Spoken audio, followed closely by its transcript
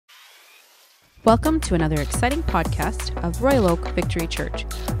Welcome to another exciting podcast of Royal Oak Victory Church.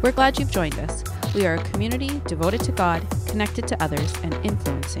 We're glad you've joined us. We are a community devoted to God, connected to others, and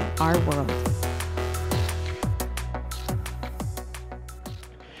influencing our world.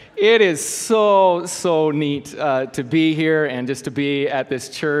 It is so neat to be here and just to be at this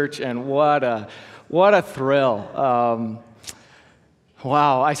church, and what a thrill.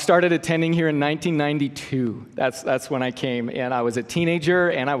 Wow, I started attending here in 1992. That's when I came, and I was a teenager,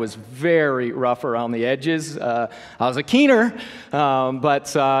 and I was very rough around the edges. I was a keener,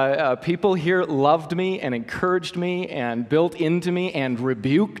 but people here loved me and encouraged me and built into me and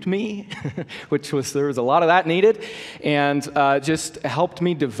rebuked me, there was a lot of that needed, and just helped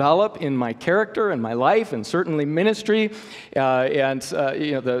me develop in my character and my life, and certainly ministry, and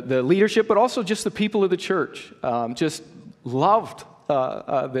the leadership, but also just the people of the church. Just loved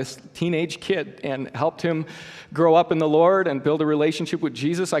this teenage kid and helped him grow up in the Lord and build a relationship with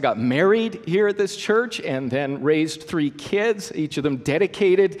Jesus. I got married here at this church and then raised 3 kids, each of them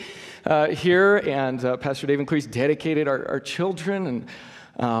dedicated here, and Pastor Dave and Clarice dedicated our children,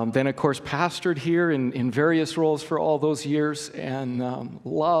 and then, of course, pastored here in various roles for all those years, and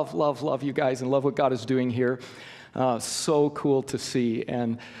love you guys and love what God is doing here. So cool to see.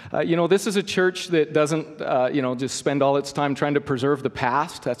 And, this is a church that doesn't, just spend all its time trying to preserve the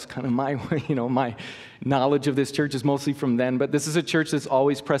past. That's kind of my, my knowledge of this church is mostly from then. But this is a church that's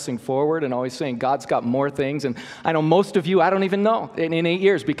always pressing forward and always saying God's got more things. And I know most of you, I don't even know in 8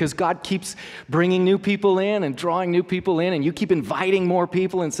 years, because God keeps bringing new people in and drawing new people in. And you keep inviting more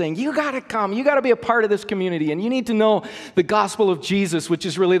people and saying, you got to come. You got to be a part of this community. And you need to know the gospel of Jesus, which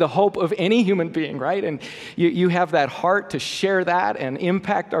is really the hope of any human being, right? And you have that heart to share that and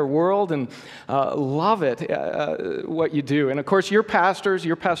impact our world, and love it, what you do. And of course, your pastors,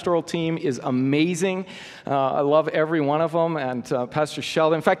 your pastoral team is amazing. I love every one of them, and Pastor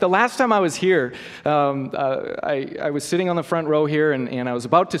Sheldon. In fact, the last time I was here, I was sitting on the front row here, and I was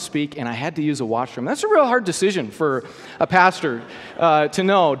about to speak, and I had to use a washroom. That's a real hard decision for a pastor to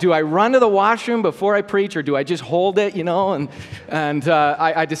know. Do I run to the washroom before I preach, or do I just hold it, And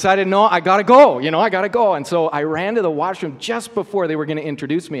I decided, no, I got to go, I got to go. And so I ran to the washroom just before they were going to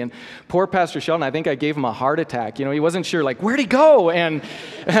introduce me, and poor Pastor Sheldon, I think I gave him a heart attack. He wasn't sure, where'd he go? And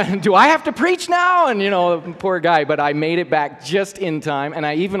do I have to preach now? And, poor guy, but I made it back just in time, and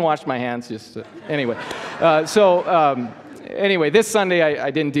I even washed my hands anyway. Anyway, this Sunday I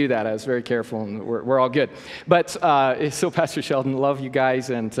didn't do that. I was very careful, and we're all good. But so Pastor Sheldon, love you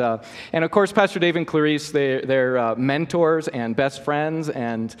guys, and of course Pastor Dave and Clarice, they're mentors and best friends,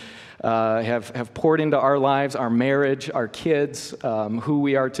 and have poured into our lives, our marriage, our kids, who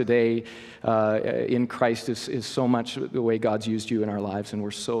we are today in Christ is so much the way God's used you in our lives, and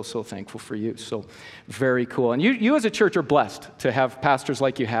we're so thankful for you. So very cool. And you as a church are blessed to have pastors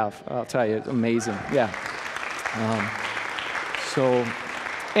like you have. I'll tell you, it's amazing. Yeah.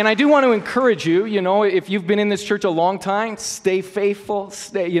 And I do want to encourage you, if you've been in this church a long time, stay faithful,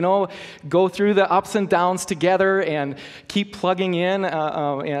 go through the ups and downs together and keep plugging in.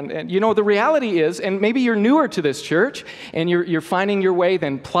 And the reality is, and maybe you're newer to this church and you're finding your way,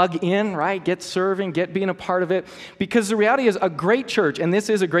 then plug in, right? Get serving, get being a part of it. Because the reality is, a great church, and this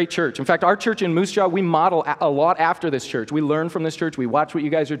is a great church. In fact, our church in Moose Jaw, we model a lot after this church. We learn from this church. We watch what you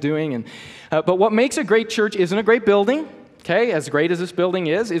guys are doing. But what makes a great church isn't a great building. Okay, as great as this building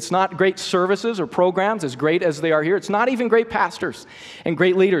is, it's not great services or programs as great as they are here. It's not even great pastors and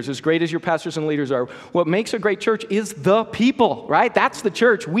great leaders, as great as your pastors and leaders are. What makes a great church is the people, right? That's the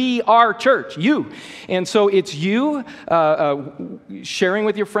church. We are church, you. And so it's you sharing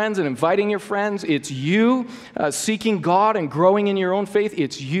with your friends and inviting your friends. It's you seeking God and growing in your own faith.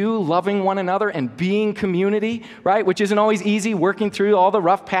 It's you loving one another and being community, right? Which isn't always easy, working through all the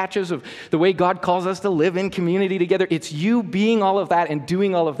rough patches of the way God calls us to live in community together. It's you being all of that and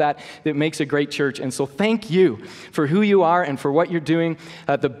doing all of that makes a great church. And so thank you for who you are and for what you're doing.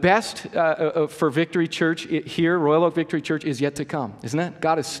 The best for Victory Church here, Royal Oak Victory Church, is yet to come, isn't it?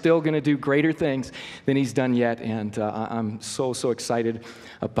 God is still going to do greater things than he's done yet, and I'm so excited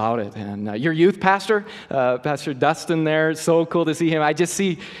about it. And your youth pastor, Pastor Dustin there, so cool to see him. I just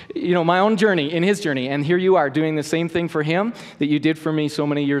see, my own journey in his journey, and here you are doing the same thing for him that you did for me so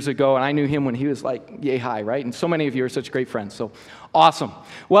many years ago, and I knew him when he was yay high, right? And so many of you are such great friends, so awesome.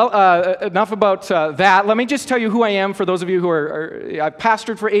 Well, enough about that. Let me just tell you who I am for those of you who I've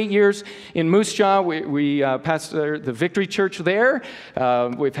pastored for 8 years in Moose Jaw. We pastored the Victory Church there.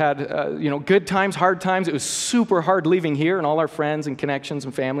 We've had, good times, hard times. It was super hard leaving here and all our friends and connections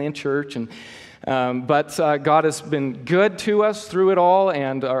and family and church, and But God has been good to us through it all,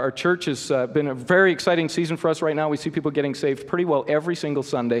 and our church has been a very exciting season for us right now. We see people getting saved pretty well every single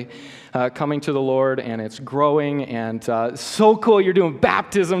Sunday, coming to the Lord, and it's growing, and so cool. You're doing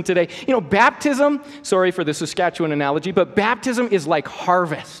baptism today. You know, baptism, sorry for the Saskatchewan analogy, but baptism is like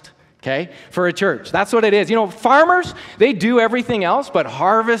harvest. Okay, for a church. That's what it is. You know, farmers, they do everything else, but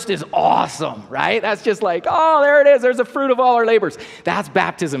harvest is awesome, right? That's just like, oh, there it is. There's the fruit of all our labors. That's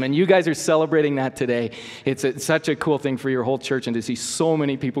baptism, and you guys are celebrating that today. It's such a cool thing for your whole church, and to see so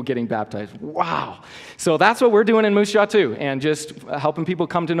many people getting baptized. Wow. So that's what we're doing in Moose Jaw too, and just helping people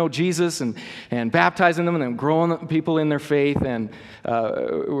come to know Jesus and baptizing them and then growing people in their faith, and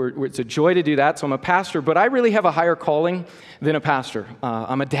it's a joy to do that. So I'm a pastor, but I really have a higher calling than a pastor.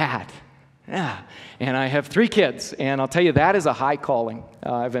 I'm a dad. Yeah, and I have 3 kids, and I'll tell you, that is a high calling.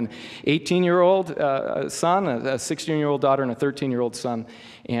 I have an 18-year-old son, a 16-year-old daughter, and a 13-year-old son,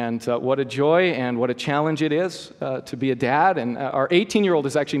 and what a joy and what a challenge it is to be a dad. And our 18-year-old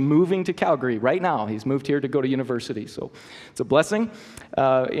is actually moving to Calgary right now. He's moved here to go to university, so it's a blessing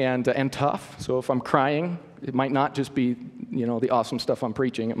and tough. So if I'm crying, it might not just be, you know, the awesome stuff I'm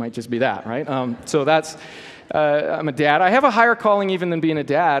preaching. It might just be that, right? So that's... I'm a dad. I have a higher calling even than being a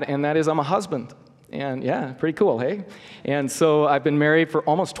dad, and that is I'm a husband. And yeah, pretty cool, hey? And so I've been married for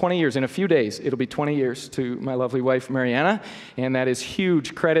almost 20 years. In a few days, it'll be 20 years to my lovely wife, Mariana, and that is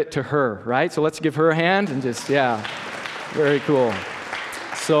huge credit to her, right? So let's give her a hand and just, yeah, very cool.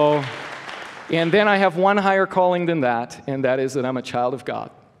 So, and then I have one higher calling than that, and that is that I'm a child of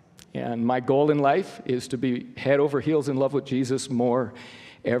God. And my goal in life is to be head over heels in love with Jesus more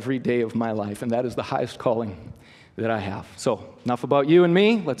every day of my life, and that is the highest calling that I have. So, enough about you and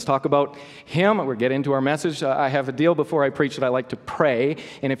me. Let's talk about Him. We'll get into our message. I have a deal before I preach that I like to pray,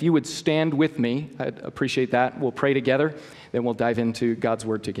 and if you would stand with me, I'd appreciate that. We'll pray together, then we'll dive into God's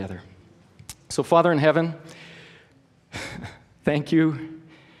Word together. So, Father in heaven, thank you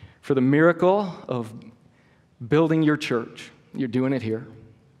for the miracle of building your church. You're doing it here.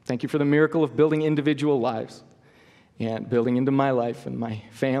 Thank you for the miracle of building individual lives and building into my life and my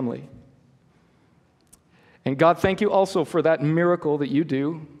family. And God, thank you also for that miracle that you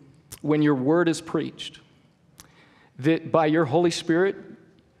do when your word is preached. That by your Holy Spirit,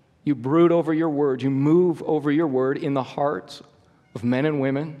 you brood over your word, you move over your word in the hearts of men and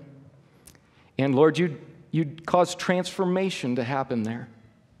women. And Lord, you cause transformation to happen there.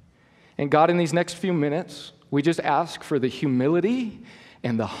 And God, in these next few minutes, we just ask for the humility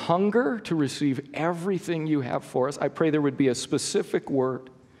and the hunger to receive everything you have for us. I pray there would be a specific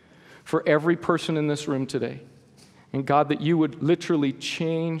word for every person in this room today. And God, that you would literally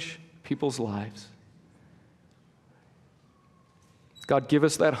change people's lives. God, give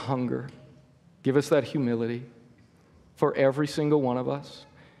us that hunger. Give us that humility for every single one of us.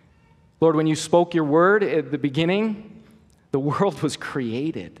 Lord, when you spoke your word at the beginning, the world was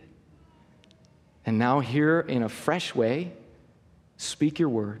created. And now here in a fresh way, speak your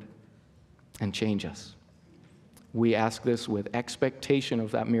word and change us. We ask this with expectation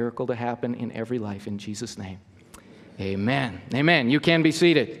of that miracle to happen in every life. In Jesus' name, amen. Amen. You can be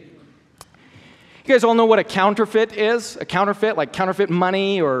seated. You guys all know what a counterfeit is? A counterfeit, like counterfeit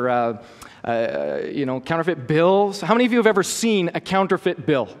money or counterfeit bills. How many of you have ever seen a counterfeit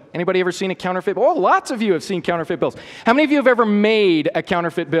bill? Anybody ever seen a counterfeit bill? Oh, lots of you have seen counterfeit bills. How many of you have ever made a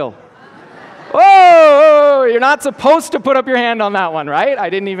counterfeit bill? Oh, you're not supposed to put up your hand on that one, right? I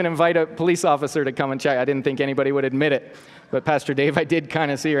didn't even invite a police officer to come and check. I didn't think anybody would admit it. But Pastor Dave, I did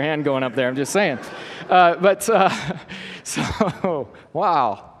kind of see your hand going up there. I'm just saying. So,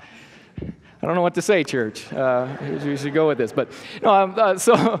 wow. I don't know what to say, church. We should go with this. But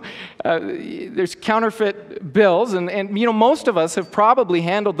no, there's counterfeit bills, and you know, most of us have probably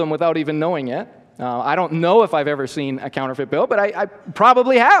handled them without even knowing it. I don't know if I've ever seen a counterfeit bill, but I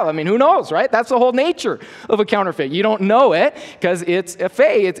probably have. I mean, who knows, right? That's the whole nature of a counterfeit. You don't know it because it's a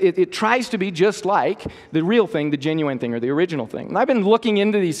fake. It tries to be just like the real thing, the genuine thing, or the original thing. And I've been looking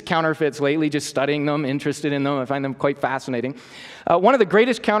into these counterfeits lately, just studying them, interested in them. I find them quite fascinating. One of the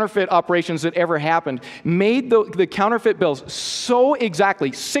greatest counterfeit operations that ever happened made the counterfeit bills so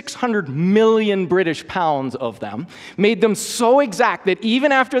exactly, 600 million British pounds of them, made them so exact that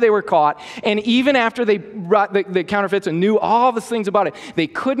even after they were caught, and even even after they brought the counterfeits and knew all the things about it, they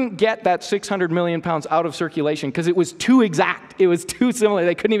couldn't get that 600 million pounds out of circulation because it was too exact. It was too similar.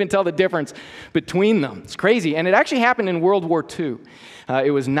 They couldn't even tell the difference between them. It's crazy. And it actually happened in World War II.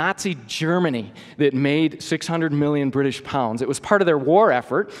 It was Nazi Germany that made 600 million British pounds. It was part of their war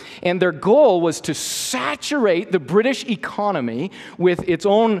effort, and their goal was to saturate the British economy with its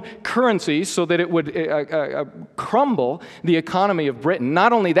own currency so that it would crumble the economy of Britain.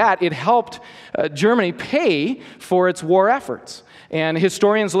 Not only that, it helped Germany pay for its war efforts. And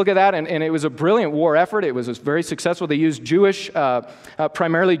historians look at that, and it was a brilliant war effort. It was very successful. They used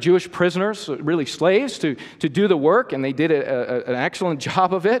primarily Jewish prisoners, really slaves, to do the work, and they did an excellent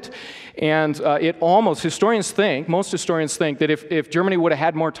job of it. And most historians think that if Germany would have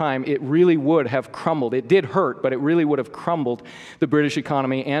had more time, it really would have crumbled. It did hurt, but it really would have crumbled the British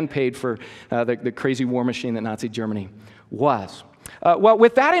economy and paid for the crazy war machine that Nazi Germany was. Well,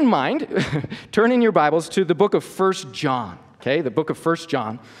 with that in mind, turn in your Bibles to the book of 1 John. Okay, the book of 1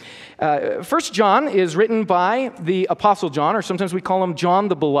 John. 1 John is written by the Apostle John, or sometimes we call him John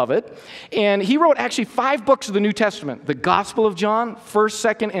the Beloved. And he wrote actually 5 books of the New Testament: the Gospel of John,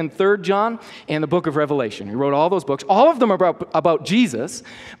 1st, 2nd, and 3rd John, and the book of Revelation. He wrote all those books. All of them are about Jesus.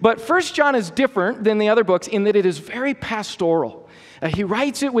 But 1 John is different than the other books in that it is very pastoral. He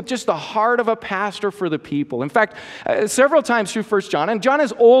writes it with just the heart of a pastor for the people. In fact, several times through 1 John, and John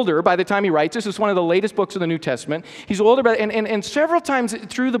is older by the time he writes this. It's one of the latest books of the New Testament. He's older, and several times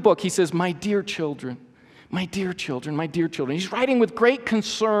through the book, he says, "My dear children, my dear children, my dear children." He's writing with great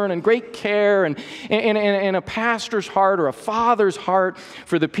concern and great care and a pastor's heart or a father's heart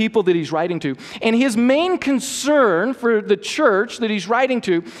for the people that he's writing to. And his main concern for the church that he's writing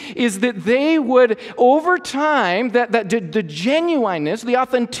to is that they would, over time, that the genuineness, the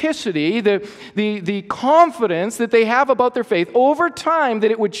authenticity, the confidence that they have about their faith, over time,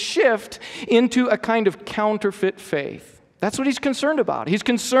 that it would shift into a kind of counterfeit faith. That's what he's concerned about. He's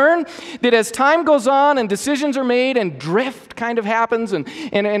concerned that as time goes on and decisions are made and drift kind of happens, and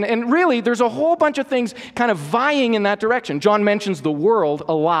really there's a whole bunch of things kind of vying in that direction. John mentions the world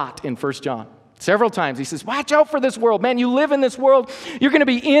a lot in 1 John. Several times he says, watch out for this world. Man, you live in this world. You're going to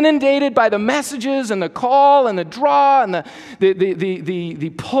be inundated by the messages and the call and the draw and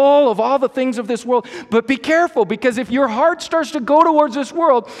the pull of all the things of this world. But be careful, because if your heart starts to go towards this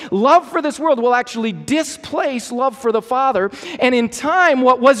world, love for this world will actually displace love for the Father. And in time,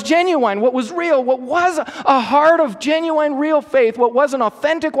 what was genuine, what was real, what was a heart of genuine, real faith, what was an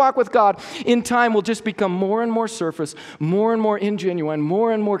authentic walk with God, in time will just become more and more surface, more and more ingenuine,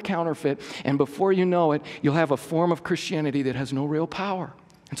 more and more counterfeit. And before you know it, you'll have a form of Christianity that has no real power.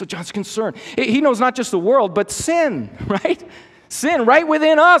 And so John's concerned. He knows not just the world, but sin, right? Sin right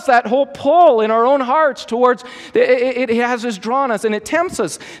within us, that whole pull in our own hearts towards, it has us drawn us, and it tempts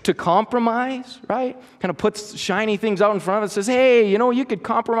us to compromise, right? Kind of puts shiny things out in front of us, says, hey, you could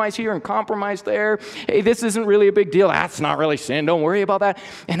compromise here and compromise there. Hey, this isn't really a big deal. That's not really sin. Don't worry about that.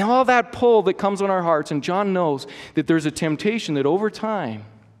 And all that pull that comes on our hearts, and John knows that there's a temptation that over time,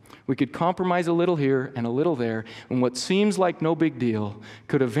 we could compromise a little here and a little there, and what seems like no big deal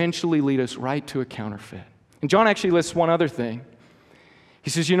could eventually lead us right to a counterfeit. And John actually lists one other thing. He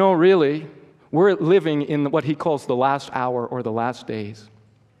says, really, we're living in what he calls the last hour or the last days.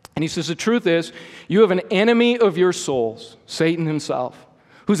 And he says, the truth is, you have an enemy of your souls, Satan himself,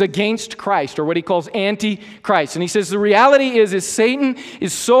 who's against Christ, or what he calls anti-Christ. And he says the reality is Satan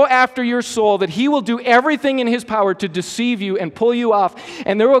is so after your soul that he will do everything in his power to deceive you and pull you off.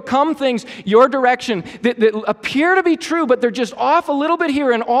 And there will come things your direction that appear to be true, but they're just off a little bit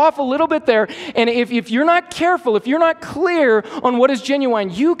here and off a little bit there. And if you're not careful, if you're not clear on what is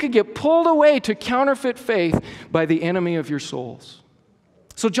genuine, you could get pulled away to counterfeit faith by the enemy of your souls.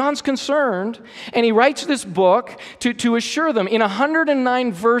 So John's concerned, and he writes this book to assure them. In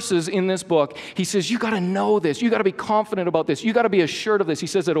 109 verses in this book, he says, you got to know this. You got to be confident about this. You got to be assured of this. He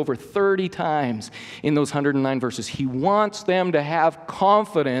says it over 30 times in those 109 verses. He wants them to have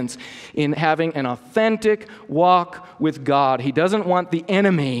confidence in having an authentic walk with God. He doesn't want the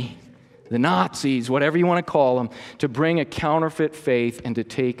enemy, the Nazis, whatever you want to call them, to bring a counterfeit faith and to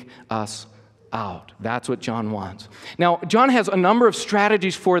take us out. That's what John wants. Now, John has a number of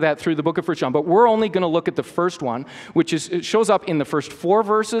strategies for that through the book of 1 John, but we're only going to look at the first one, it shows up in the first 4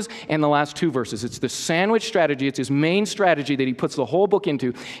 verses and the last 2 verses. It's the sandwich strategy. It's his main strategy that he puts the whole book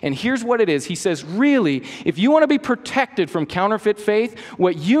into. And here's what it is. He says, really, if you want to be protected from counterfeit faith,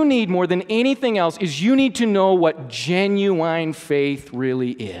 what you need more than anything else is you need to know what genuine faith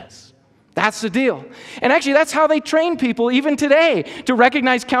really is. That's the deal. And actually, that's how they train people even today to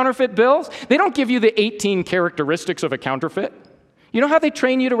recognize counterfeit bills. They don't give you the 18 characteristics of a counterfeit. You know how they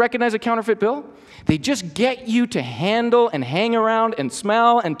train you to recognize a counterfeit bill? They just get you to handle and hang around and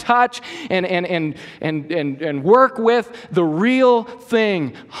smell and touch and work with the real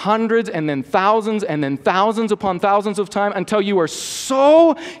thing hundreds and then thousands upon thousands of times until you are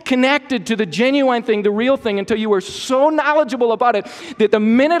so connected to the genuine thing, the real thing, until you are so knowledgeable about it that the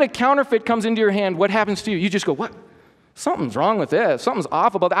minute a counterfeit comes into your hand, what happens to you? You just go, what? Something's wrong with this. Something's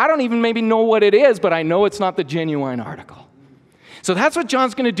off about that. I don't even maybe know what it is, but I know it's not the genuine article. So that's what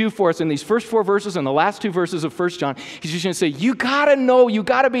John's going to do for us in these first 4 verses and the last 2 verses of 1 John. He's just going to say, you got to know, you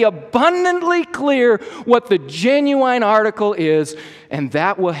got to be abundantly clear what the genuine article is, and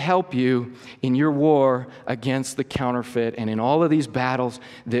that will help you in your war against the counterfeit and in all of these battles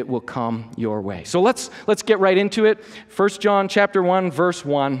that will come your way. So let's get right into it. 1 John chapter 1, verse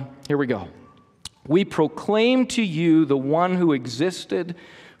 1. Here we go. We proclaim to you the one who existed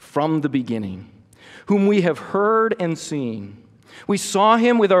from the beginning, whom we have heard and seen. We saw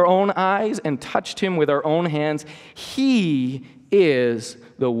him with our own eyes and touched him with our own hands. He is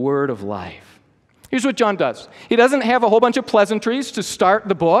the word of life. Here's what John does. He doesn't have a whole bunch of pleasantries to start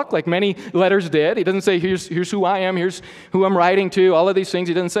the book like many letters did. He doesn't say, here's who I am, here's who I'm writing to, all of these things.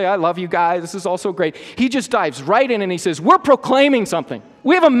 He doesn't say, I love you guys, this is all so great. He just dives right in and he says, we're proclaiming something.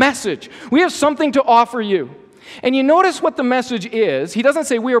 We have a message. We have something to offer you. And you notice what the message is. He doesn't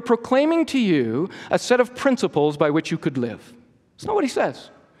say, we are proclaiming to you a set of principles by which you could live. That's not what he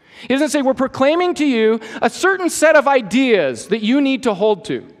says. He doesn't say, we're proclaiming to you a certain set of ideas that you need to hold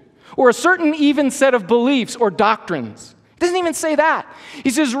to, or a certain even set of beliefs or doctrines. He doesn't even say that.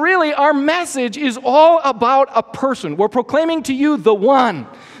 He says, really, our message is all about a person. We're proclaiming to you the one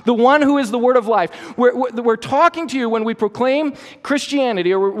who is the word of life. We're talking to you when we proclaim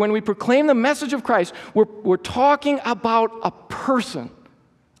Christianity, or when we proclaim the message of Christ, we're talking about a person.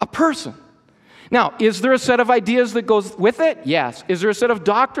 A person. Now, is there a set of ideas that goes with it? Yes. Is there a set of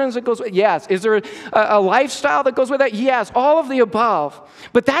doctrines that goes with it? Yes. Is there a lifestyle that goes with it? Yes. All of the above.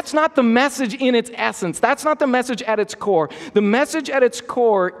 But that's not the message in its essence. That's not the message at its core. The message at its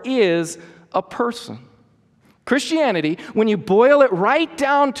core is a person. Christianity, when you boil it right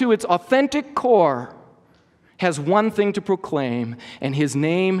down to its authentic core, has one thing to proclaim, and his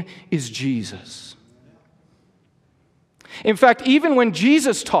name is Jesus. In fact, even when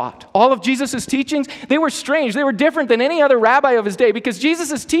Jesus taught, all of Jesus' teachings, they were strange. They were different than any other rabbi of his day because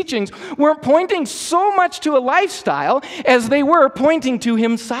Jesus' teachings weren't pointing so much to a lifestyle as they were pointing to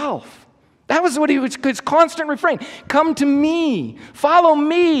himself. That was what his constant refrain. Come to me, follow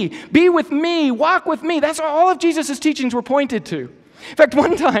me, be with me, walk with me. That's what all of Jesus' teachings were pointed to. In fact,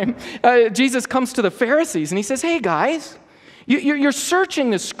 one time, Jesus comes to the Pharisees and he says, hey guys, you're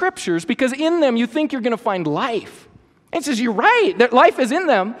searching the scriptures because in them you think you're going to find life. And he says, you're right, that life is in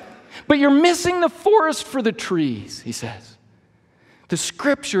them, but you're missing the forest for the trees, he says. The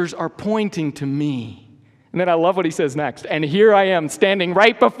scriptures are pointing to me. And then I love what he says next. And here I am standing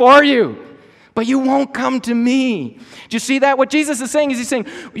right before you, but you won't come to me. Do you see that? What Jesus is saying is he's saying,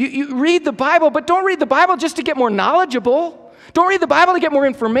 you read the Bible, but don't read the Bible just to get more knowledgeable. Don't read the Bible to get more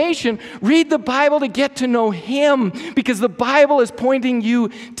information. Read the Bible to get to know him, because the Bible is pointing you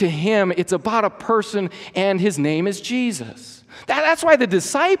to him. It's about a person, and his name is Jesus. That's why the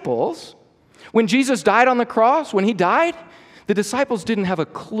disciples, when Jesus died on the cross, when he died, the disciples didn't have a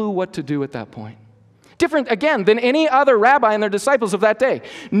clue what to do at that point. Different, again, than any other rabbi and their disciples of that day.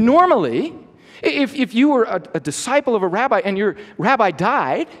 Normally, if you were a disciple of a rabbi and your rabbi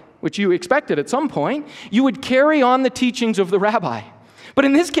died, which you expected at some point, you would carry on the teachings of the rabbi. But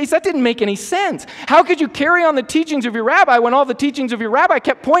in this case, that didn't make any sense. How could you carry on the teachings of your rabbi when all the teachings of your rabbi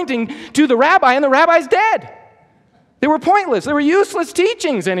kept pointing to the rabbi and the rabbi's dead? They were pointless. They were useless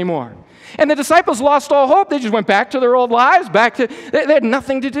teachings anymore. And the disciples lost all hope. They just went back to their old lives, they had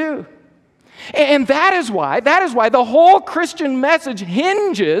nothing to do. And that is why the whole Christian message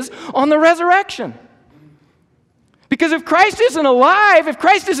hinges on the resurrection. Because if Christ isn't alive, if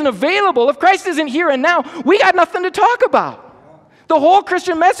Christ isn't available, if Christ isn't here and now, we got nothing to talk about. The whole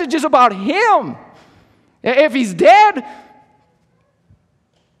Christian message is about him. If he's dead,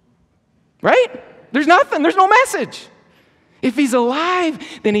 right? There's nothing, there's no message. If he's alive,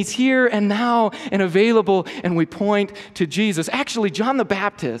 then he's here and now and available, and we point to Jesus. Actually, John the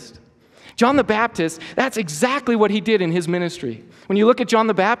Baptist, that's exactly what he did in his ministry. When you look at John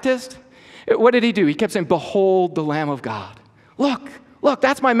the Baptist, what did he do? He kept saying, behold the Lamb of God. Look,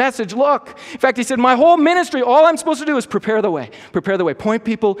 that's my message, look. In fact, he said, my whole ministry, all I'm supposed to do is prepare the way, point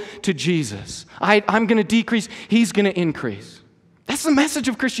people to Jesus. I'm going to decrease, he's going to increase. That's the message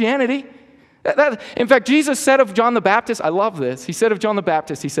of Christianity. In fact, Jesus said of John the Baptist, I love this, he said of John the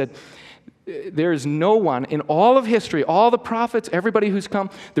Baptist, he said, There is no one in all of history, all the prophets, everybody who's come,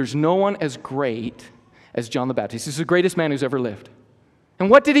 there's no one as great as John the Baptist. He's the greatest man who's ever lived. And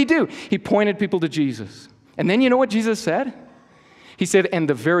what did he do? He pointed people to Jesus. And then you know what Jesus said? He said, and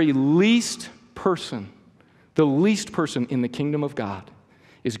the very least person in the kingdom of God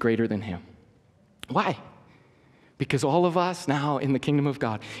is greater than him. Why? Because all of us now in the kingdom of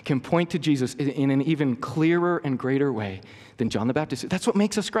God can point to Jesus in an even clearer and greater way than John the Baptist. That's what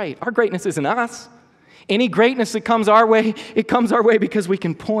makes us great. Our greatness isn't us. Any greatness that comes our way, it comes our way because we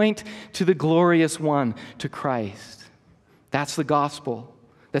can point to the glorious one, to Christ. That's the gospel.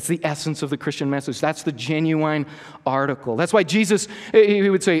 That's the essence of the Christian message. That's the genuine article. That's why Jesus, he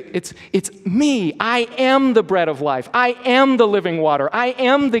would say, it's me. I am the bread of life. I am the living water. I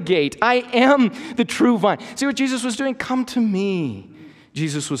am the gate. I am the true vine. See what Jesus was doing? Come to me,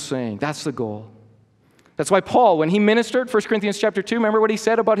 Jesus was saying. That's the goal. That's why Paul, when he ministered, 1 Corinthians chapter 2, remember what he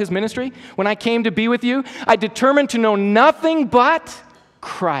said about his ministry? When I came to be with you, I determined to know nothing but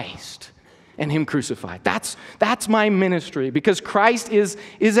Christ and him crucified. That's my ministry, because Christ is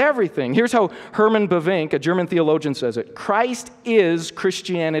everything. Here's how Herman Bavinck, a German theologian, says it. Christ is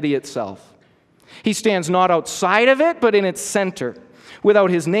Christianity itself. He stands not outside of it, but in its center. Without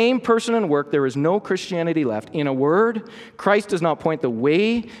his name, person, and work, there is no Christianity left. In a word, Christ does not point the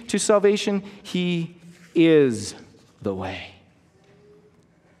way to salvation. He is the way.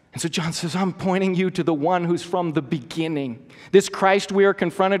 And so John says, I'm pointing you to the one who's from the beginning. This Christ we are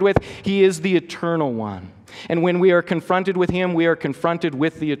confronted with, he is the eternal one. And when we are confronted with him, we are confronted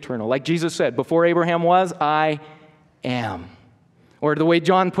with the eternal. Like Jesus said, before Abraham was, I am. Or the way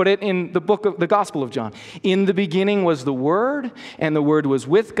John put it in the Gospel of John. In the beginning was the Word, and the Word was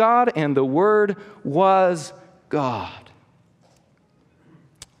with God, and the Word was God.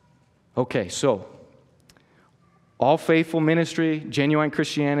 Okay, so all faithful ministry, genuine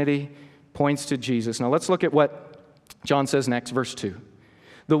Christianity, points to Jesus. Now let's look at what John says next, verse 2.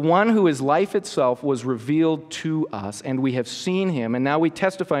 The one who is life itself was revealed to us, and we have seen him, and now we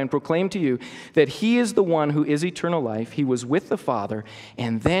testify and proclaim to you that he is the one who is eternal life. He was with the Father,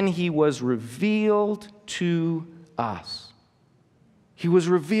 and then he was revealed to us. He was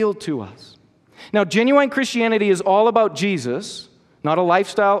revealed to us. Now, genuine Christianity is all about Jesus, not a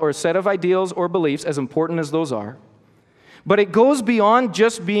lifestyle or a set of ideals or beliefs, as important as those are. But it goes beyond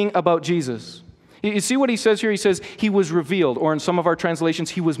just being about Jesus. You see what he says here? He says he was revealed, or in some of our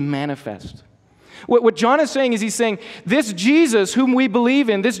translations, he was manifest. What John is saying is he's saying this Jesus whom we believe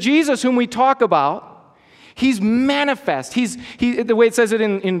in, this Jesus whom we talk about, he's manifest. The way it says it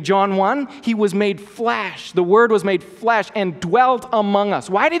in John 1, he was made flesh. The Word was made flesh and dwelt among us.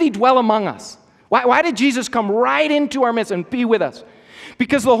 Why did he dwell among us? Why did Jesus come right into our midst and be with us?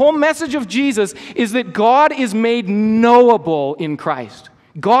 Because the whole message of Jesus is that God is made knowable in Christ.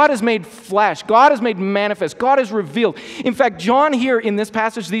 God is made flesh. God is made manifest. God is revealed. In fact, John here in this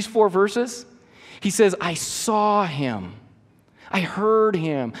passage, these 4 verses, he says, I saw him. I heard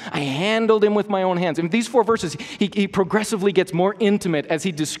him. I handled him with my own hands. In these 4 verses, he progressively gets more intimate as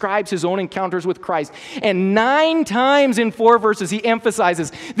he describes his own encounters with Christ. And 9 times in 4 verses, he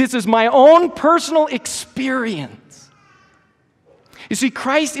emphasizes, this is my own personal experience. You see,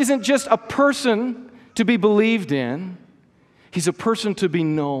 Christ isn't just a person to be believed in. He's a person to be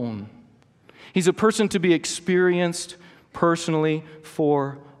known. He's a person to be experienced personally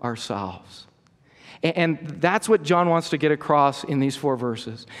for ourselves. And that's what John wants to get across in these 4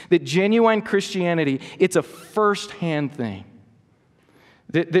 verses. That genuine Christianity, it's a first-hand thing.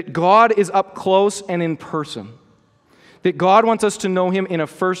 That God is up close and in person. That God wants us to know him in a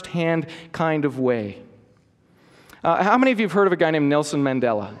first-hand kind of way. How many of you have heard of a guy named Nelson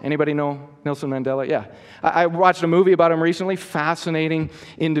Mandela? Anybody know Nelson Mandela? Yeah. I watched a movie about him recently. Fascinating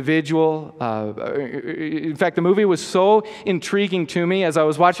individual. In fact, the movie was so intriguing to me. As I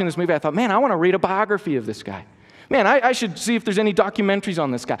was watching this movie, I thought, man, I want to read a biography of this guy. Man, I should see if there's any documentaries on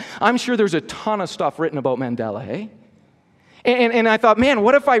this guy. I'm sure there's a ton of stuff written about Mandela, hey? And I thought, man,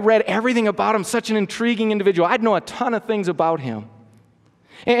 what if I read everything about him? Such an intriguing individual. I'd know a ton of things about him.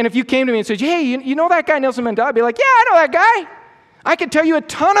 And if you came to me and said, hey, you know that guy Nelson Mandela? I'd be like, yeah, I know that guy. I could tell you a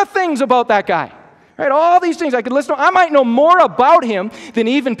ton of things about that guy. Right? All these things I could list. I might know more about him than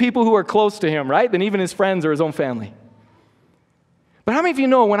even people who are close to him, right? Than even his friends or his own family. But how many of you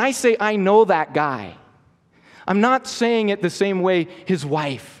know when I say I know that guy, I'm not saying it the same way his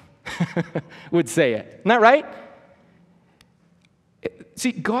wife would say it. Isn't that right?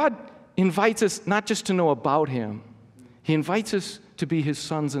 See, God invites us not just to know about him. He invites us to be his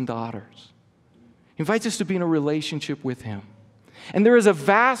sons and daughters. He invites us to be in a relationship with him. And there is a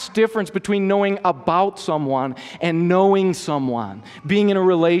vast difference between knowing about someone and knowing someone, being in a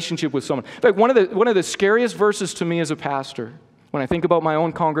relationship with someone. In fact, one of the scariest verses to me as a pastor, when I think about my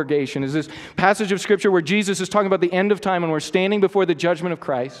own congregation, is this passage of Scripture where Jesus is talking about the end of time and we're standing before the judgment of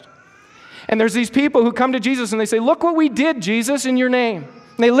Christ. And there's these people who come to Jesus and they say, look what we did, Jesus, in your name.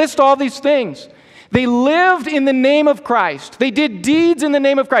 And they list all these things. They lived in the name of Christ. They did deeds in the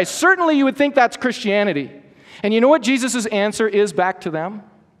name of Christ. Certainly you would think that's Christianity. And you know what Jesus' answer is back to them?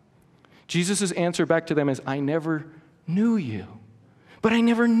 Jesus' answer back to them is, I never knew you. But I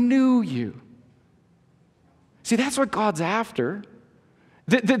never knew you. See, that's what God's after.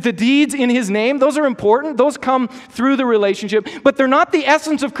 The deeds in His name, those are important. Those come through the relationship. But they're not the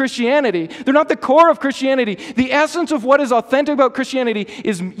essence of Christianity. They're not the core of Christianity. The essence of what is authentic about Christianity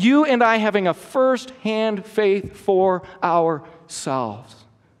is you and I having a first-hand faith for ourselves.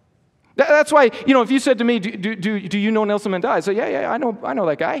 That's why, if you said to me, do you know Nelson Mandela? I'd say, yeah, I know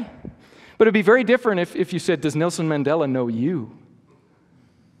that guy. But it'd be very different if you said, does Nelson Mandela know you?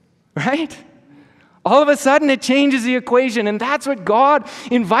 Right? All of a sudden, it changes the equation, and that's what God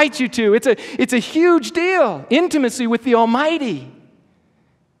invites you to. It's a huge deal, intimacy with the Almighty.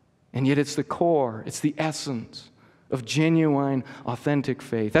 And yet it's the core, it's the essence of genuine, authentic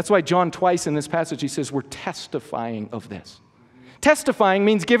faith. That's why John twice in this passage, he says, we're testifying of this. Testifying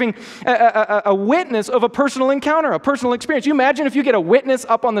means giving a witness of a personal encounter, a personal experience. You imagine if you get a witness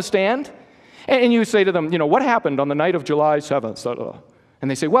up on the stand, and you say to them, what happened on the night of July 7th? And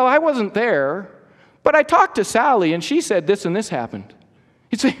they say, well, I wasn't there. But I talked to Sally, and she said this and this happened.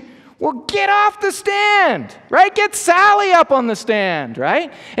 You'd say, well, get off the stand, right? Get Sally up on the stand,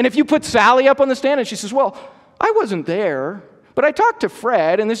 right? And if you put Sally up on the stand, and she says, well, I wasn't there, but I talked to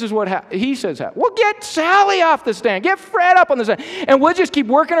Fred, and this is what he says. Well, get Sally off the stand. Get Fred up on the stand. And we'll just keep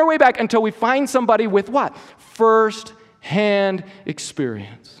working our way back until we find somebody with what? First-hand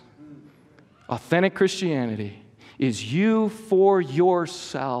experience. Authentic Christianity is you for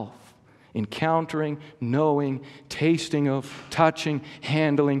yourself. Encountering, knowing, tasting of, touching,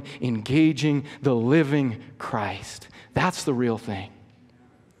 handling, engaging the living Christ. That's the real thing.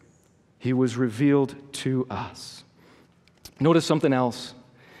 He was revealed to us. Notice something else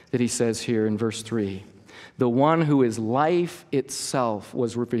that he says here in verse 3. The one who is life itself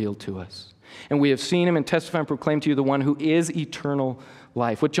was revealed to us. And we have seen him and testified and proclaimed to you the one who is eternal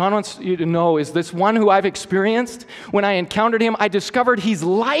life. What John wants you to know is this one who I've experienced, when I encountered him, I discovered he's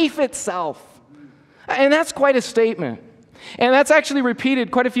life itself. And that's quite a statement. And that's actually repeated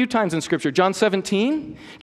quite a few times in Scripture. John 17,